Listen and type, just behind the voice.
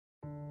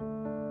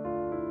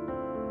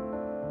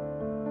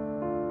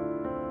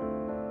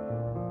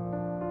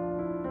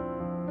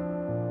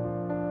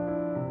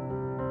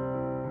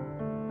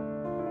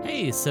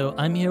Hey, so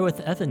I'm here with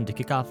Evan to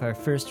kick off our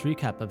first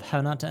recap of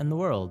How Not to End the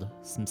World.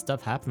 Some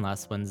stuff happened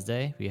last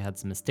Wednesday. We had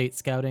some estate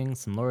scouting,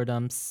 some lore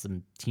dumps,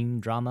 some teen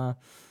drama.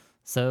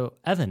 So,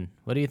 Evan,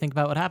 what do you think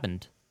about what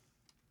happened?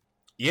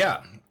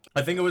 Yeah,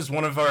 I think it was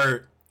one of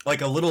our,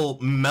 like, a little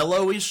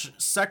mellowish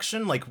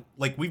section. Like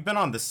we've been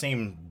on the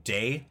same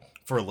day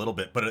for a little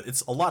bit, but it's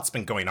a lot's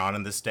been going on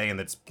in this day, and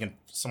it's been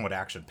somewhat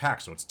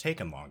action-packed, so it's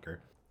taken longer.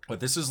 But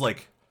this is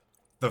like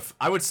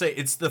I would say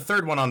it's the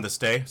third one on this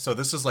day, so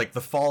this is like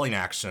the falling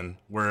action,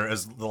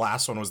 whereas the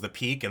last one was the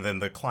peak, and then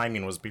the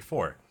climbing was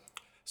before.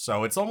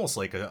 So it's almost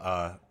like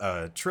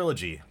a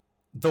trilogy.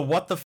 The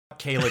What the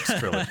Calix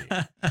trilogy.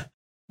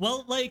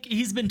 Well, like,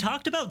 he's been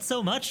talked about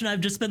so much, and I've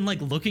just been, like,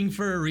 looking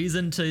for a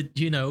reason to,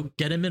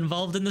 get him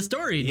involved in the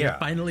story. Yeah. You're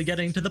finally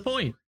getting to the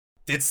point.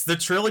 It's the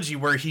trilogy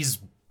where he's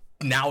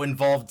now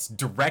involved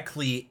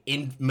directly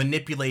in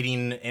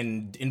manipulating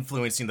and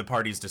influencing the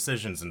party's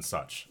decisions and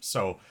such.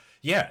 So,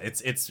 yeah,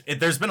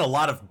 there's been a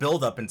lot of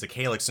build-up into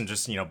Calix and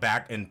just,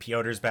 back in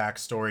Piotr's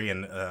backstory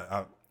and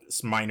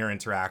some minor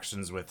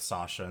interactions with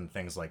Sasha and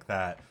things like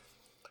that.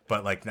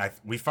 But, like,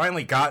 we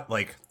finally got,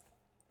 like,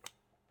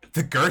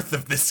 the girth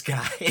of this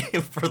guy.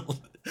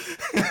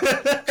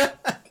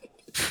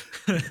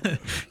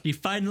 He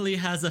finally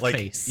has a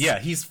face. Yeah,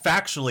 he's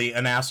factually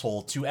an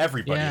asshole to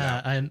everybody.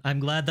 Yeah, I'm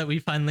glad that we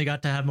finally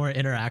got to have more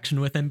interaction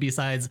with him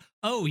besides,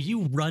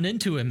 you run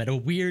into him at a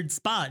weird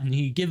spot and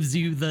he gives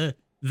you the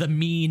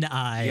mean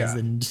eyes. Yeah.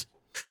 And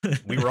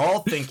we were all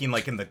thinking,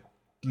 like, in the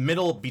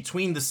middle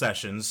between the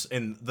sessions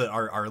and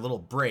our little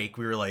break,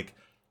 we were like,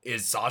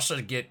 is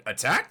Sasha get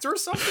attacked or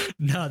something?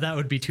 No, that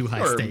would be too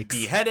high stakes. Or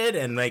beheaded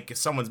and, like,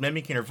 someone's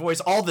mimicking her voice,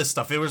 all this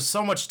stuff. It was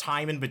so much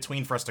time in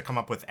between for us to come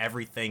up with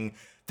everything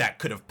that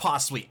could have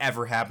possibly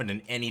ever happened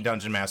in any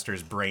Dungeon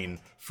Master's brain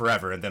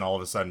forever. And then all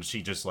of a sudden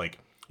she just, like,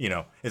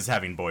 is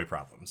having boy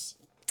problems.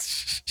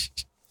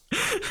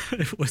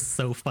 It was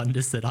so fun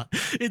to sit on.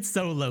 It's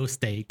so low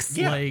stakes.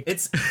 Yeah, like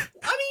it's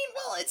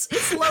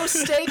low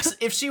stakes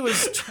if she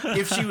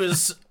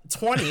was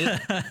 20.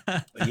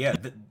 Yeah,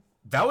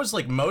 that was,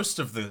 like, most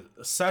of the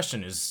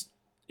session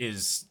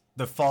is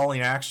the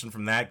falling action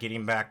from that,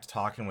 getting back to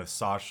talking with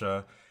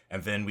Sasha,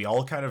 and then we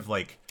all kind of,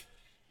 like,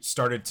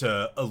 started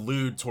to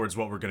allude towards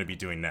what we're going to be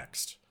doing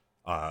next,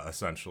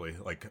 essentially.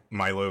 Like,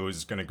 Milo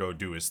is going to go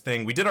do his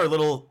thing. We did our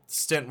little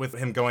stint with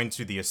him going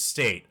to the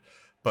estate,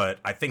 but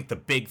I think the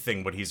big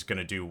thing what he's going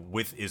to do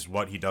is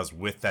what he does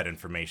with that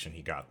information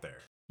he got there.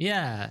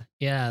 Yeah,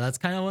 that's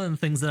kind of one of the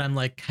things that I'm,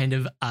 like, kind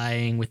of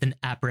eyeing with an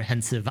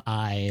apprehensive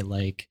eye,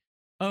 like,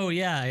 oh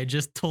yeah, I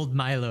just told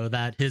Milo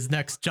that his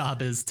next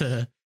job is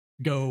to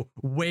go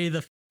way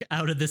the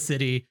out of the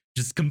city,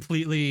 just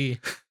completely.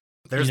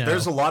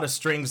 There's a lot of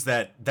strings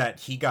that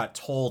he got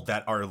told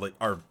that are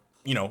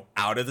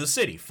out of the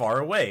city, far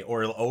away,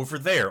 or over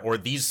there, or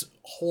these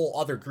whole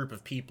other group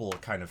of people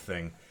kind of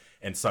thing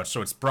and such.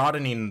 So it's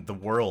broadening the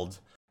world.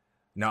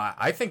 Now,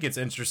 I think it's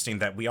interesting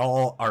that we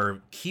all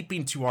are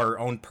keeping to our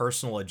own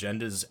personal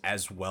agendas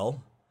as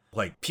well.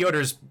 Like,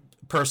 Piotr's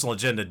personal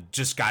agenda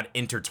just got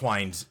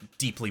intertwined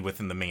deeply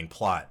within the main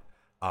plot,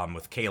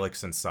 with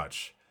Calix and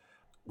such.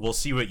 We'll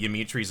see what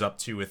Ymitri's up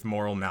to with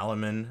Moral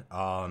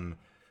Malaman,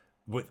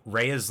 with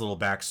Rhea's little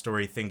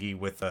backstory thingy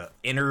with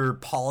inner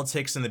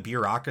politics and the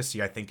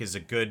bureaucracy. I think is a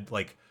good,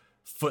 like,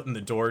 foot in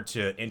the door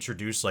to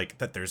introduce, like,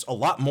 that there's a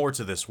lot more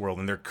to this world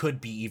and there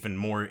could be even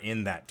more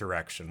in that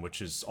direction,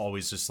 which is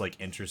always just, like,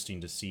 interesting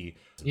to see.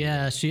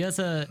 Yeah, she has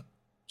a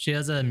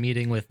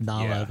meeting with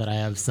Nala that I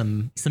have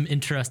some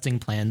interesting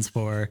plans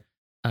for.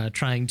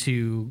 Trying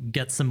to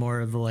get some more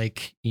of the,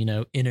 like,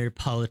 inner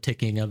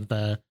politicking of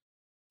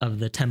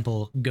the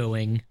temple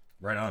going.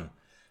 Right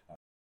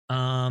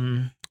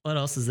on. What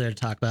else is there to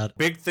talk about?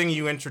 Big thing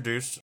you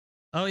introduced.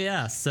 Oh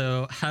yeah,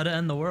 so How to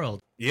End the World.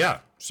 Yeah.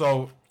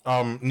 So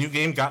new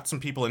game, got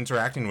some people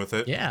interacting with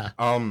it. Yeah.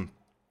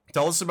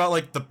 Tell us about,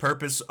 like, the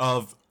purpose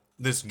of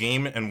this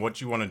game and what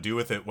you want to do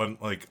with it when,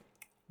 like,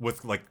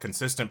 with, like,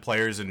 consistent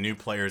players and new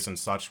players and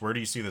such. Where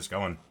do you see this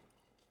going?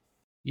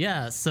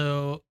 Yeah,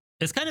 so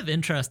it's kind of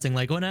interesting.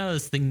 Like, when I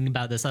was thinking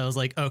about this, I was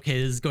like,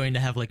 okay, this is going to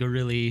have, like, a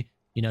really,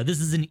 this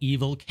is an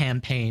evil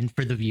campaign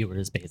for the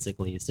viewers,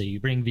 basically. So you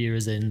bring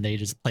viewers in, they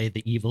just play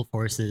the evil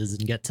forces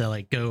and get to,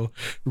 like, go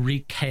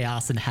wreak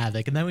chaos and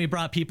havoc. And then we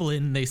brought people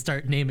in, and they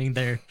start naming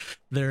their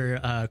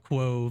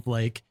quo,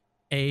 like,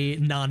 a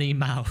Nani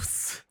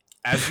Mouse.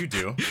 As you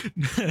do.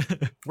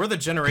 We're the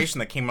generation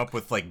that came up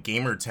with, like,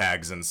 gamer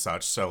tags and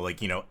such. So, like,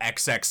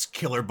 XX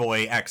Killer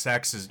Boy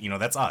XX is,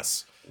 that's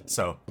us.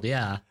 So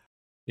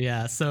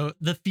yeah, so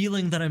the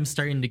feeling that I'm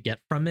starting to get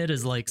from it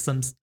is, like,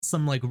 some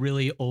like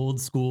really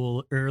old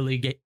school early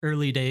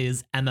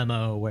days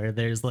MMO where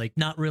there's, like,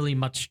 not really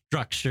much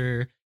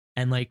structure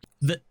and, like,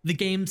 the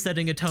game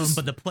setting a tone,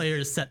 but the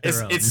players set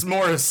their own. It's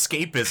more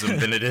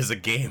escapism than it is a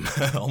game,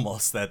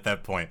 almost, at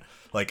that point.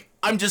 Like,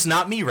 I'm just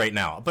not me right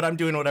now, but I'm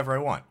doing whatever I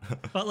want.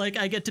 But, like,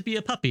 I get to be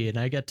a puppy, and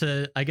I get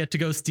to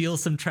go steal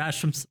some trash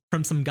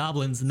from some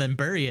goblins and then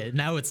bury it.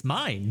 Now it's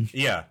mine.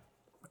 Yeah,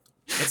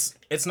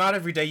 it's not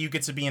every day you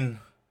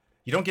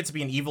don't get to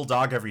be an evil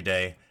dog every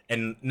day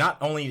And not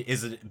only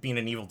is it being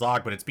an evil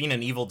dog, but it's being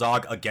an evil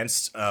dog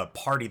against a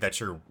party that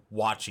you're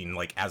watching,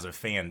 like, as a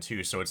fan,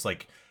 too. So it's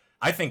like,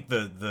 I think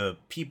the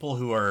people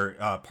who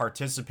are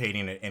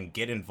participating and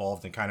get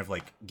involved and kind of,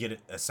 like, get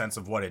a sense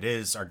of what it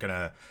is are going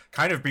to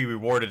kind of be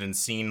rewarded and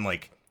seeing,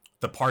 like,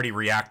 the party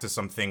react to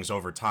some things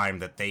over time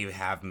that they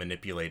have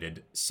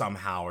manipulated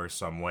somehow or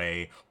some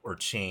way or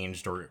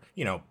changed or,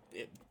 you know,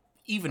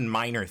 even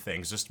minor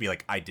things just to be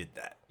like, I did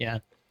that. Yeah.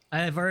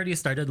 I've already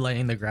started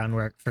laying the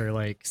groundwork for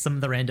like some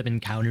of the random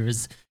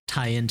encounters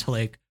tie into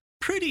like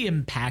pretty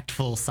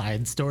impactful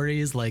side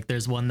stories. Like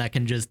there's one that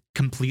can just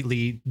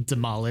completely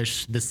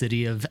demolish the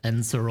city of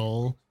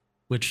Enserol,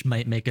 which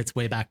might make its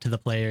way back to the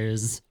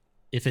players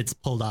if it's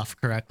pulled off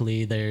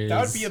correctly. That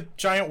would be a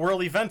giant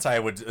world event, I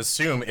would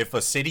assume, if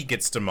a city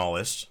gets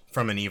demolished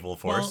from an evil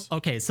force. Well,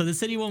 okay, so the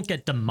city won't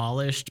get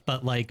demolished,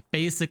 but like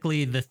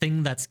basically the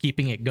thing that's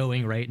keeping it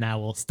going right now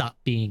will stop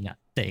being a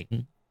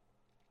thing.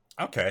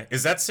 Okay.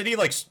 Is that city,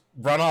 like,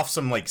 run off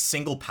some, like,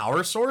 single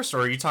power source,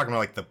 or are you talking about,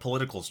 like, the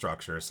political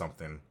structure or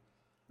something?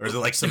 Or is it,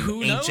 like, some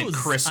ancient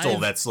crystal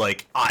that's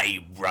like,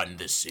 I run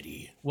the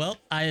city? Well,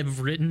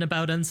 I've written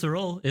about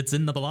Enserol. It's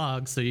in the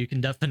blog, so you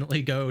can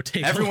definitely go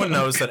take Everyone a look.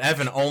 knows that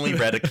Evan only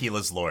read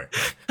Aquila's lore.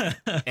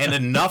 And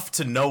enough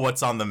to know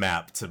what's on the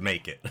map to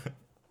make it.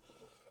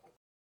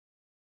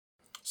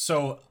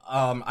 So,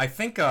 I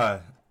think,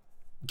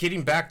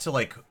 getting back to,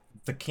 like,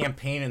 the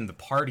campaign and the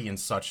party and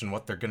such and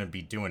what they're going to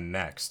be doing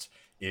next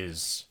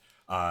is,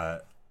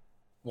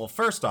 well,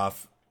 first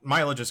off,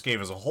 Milo just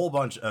gave us a whole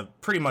bunch of,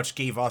 pretty much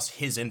gave us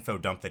his info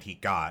dump that he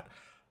got.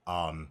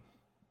 And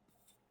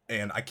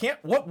I can't,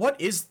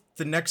 what is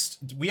the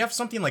next, we have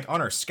something like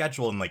on our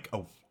schedule in like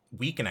a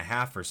week and a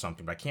half or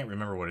something, but I can't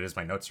remember what it is.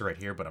 My notes are right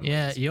here, but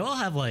Yeah, you all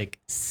have like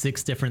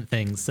 6 different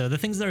things. So the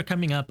things that are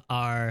coming up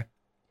are,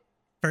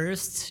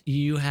 first,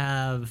 you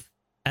have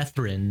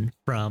Ethrin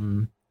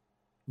from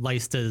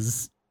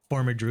Lysta's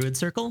former druid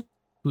circle,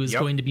 who's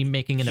going to be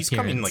making an appearance. He's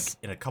coming like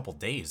in a couple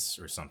days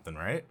or something,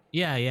 right?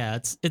 Yeah,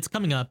 it's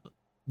coming up.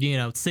 You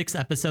know, 6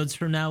 episodes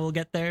from now we'll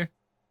get there.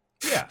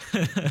 Yeah,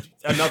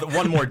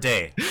 one more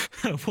day.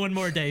 One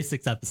more day,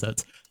 6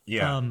 episodes.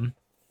 Yeah.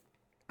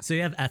 So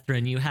you have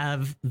Ethrin, you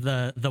have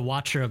the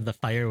Watcher of the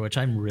Fire, which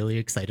I'm really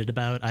excited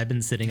about. I've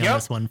been sitting on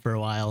this one for a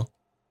while.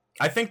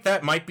 I think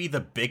that might be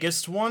the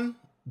biggest one.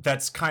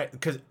 That's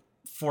because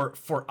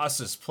for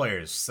us as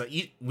players, so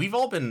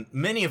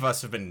many of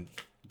us have been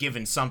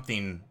given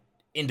something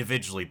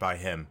individually by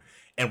him,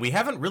 and we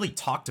haven't really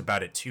talked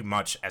about it too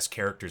much as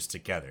characters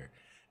together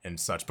and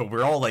such, but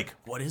we're all like,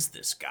 what is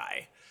this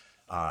guy?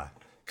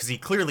 Because he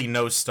clearly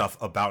knows stuff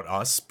about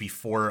us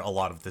before a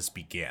lot of this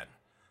began.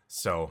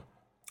 So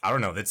I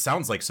don't know, that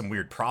sounds like some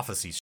weird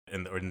prophecy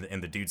in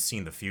the dude's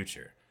seeing the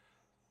future,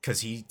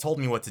 because he told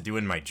me what to do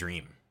in my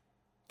dream.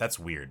 That's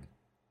weird.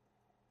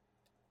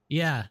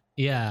 Yeah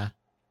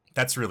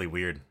That's really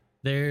weird.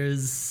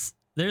 There's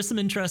some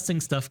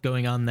interesting stuff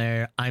going on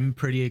there. I'm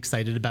pretty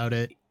excited about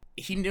it.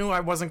 He knew I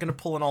wasn't going to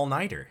pull an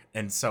all-nighter,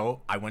 and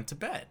so I went to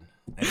bed.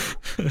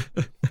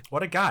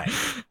 What a guy.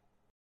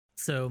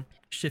 So,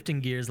 shifting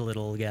gears a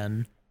little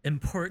again.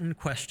 Important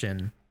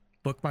question.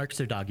 Bookmarks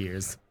or dog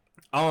ears?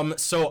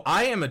 So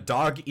I am a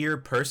dog ear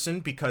person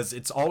because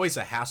it's always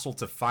a hassle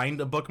to find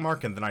a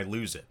bookmark and then I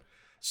lose it.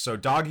 So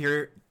dog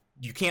ear,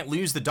 you can't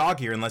lose the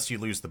dog ear unless you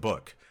lose the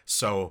book.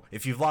 So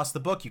if you've lost the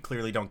book, you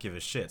clearly don't give a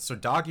shit. So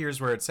dog ear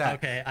is where it's at.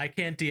 Okay, I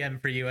can't DM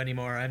for you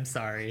anymore. I'm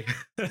sorry.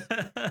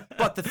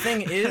 But the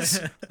thing is,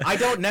 I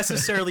don't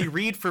necessarily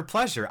read for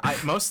pleasure.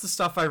 Most of the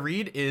stuff I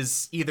read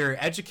is either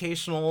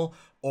educational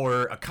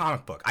or a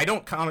comic book. I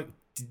don't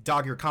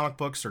dog ear comic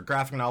books or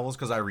graphic novels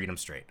because I read them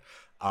straight.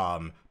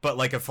 But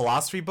like a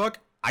philosophy book,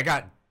 I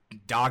got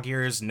dog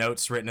ears,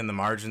 notes written in the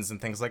margins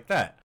and things like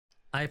that.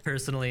 I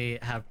personally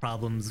have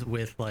problems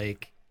with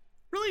like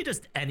really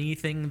just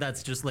anything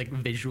that's just like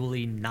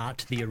visually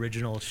not the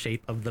original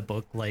shape of the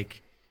book.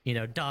 Like, you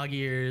know, dog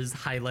ears,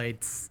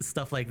 highlights,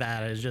 stuff like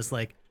that is just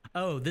like,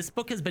 oh, this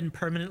book has been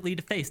permanently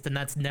defaced and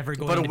that's never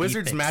going to be fixed. But a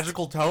wizard's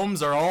magical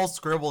tomes are all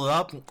scribbled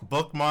up,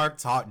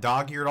 bookmarked,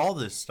 dog-eared, all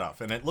this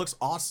stuff, and it looks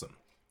awesome.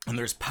 And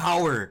there's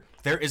power.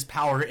 There is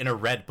power in a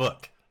red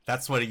book.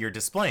 That's what you're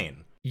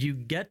displaying. You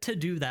get to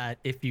do that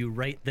if you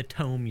write the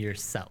tome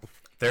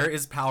yourself. There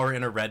is power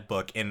in a red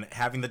book, and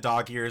having the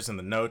dog ears and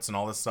the notes and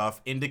all this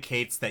stuff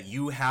indicates that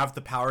you have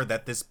the power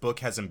that this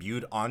book has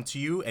imbued onto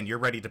you, and you're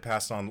ready to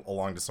pass it on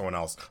along to someone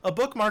else. A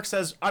bookmark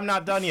says, I'm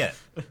not done yet.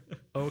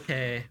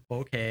 Okay.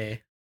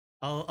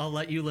 I'll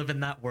let you live in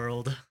that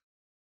world.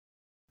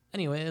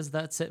 Anyways,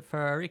 that's it for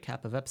our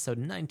recap of episode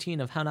 19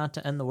 of How Not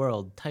to End the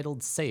World,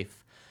 titled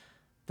Safe.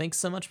 Thanks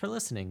so much for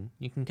listening.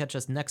 You can catch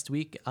us next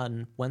week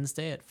on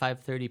Wednesday at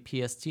 5:30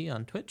 PST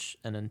on Twitch,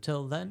 and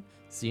until then,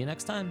 see you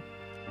next time.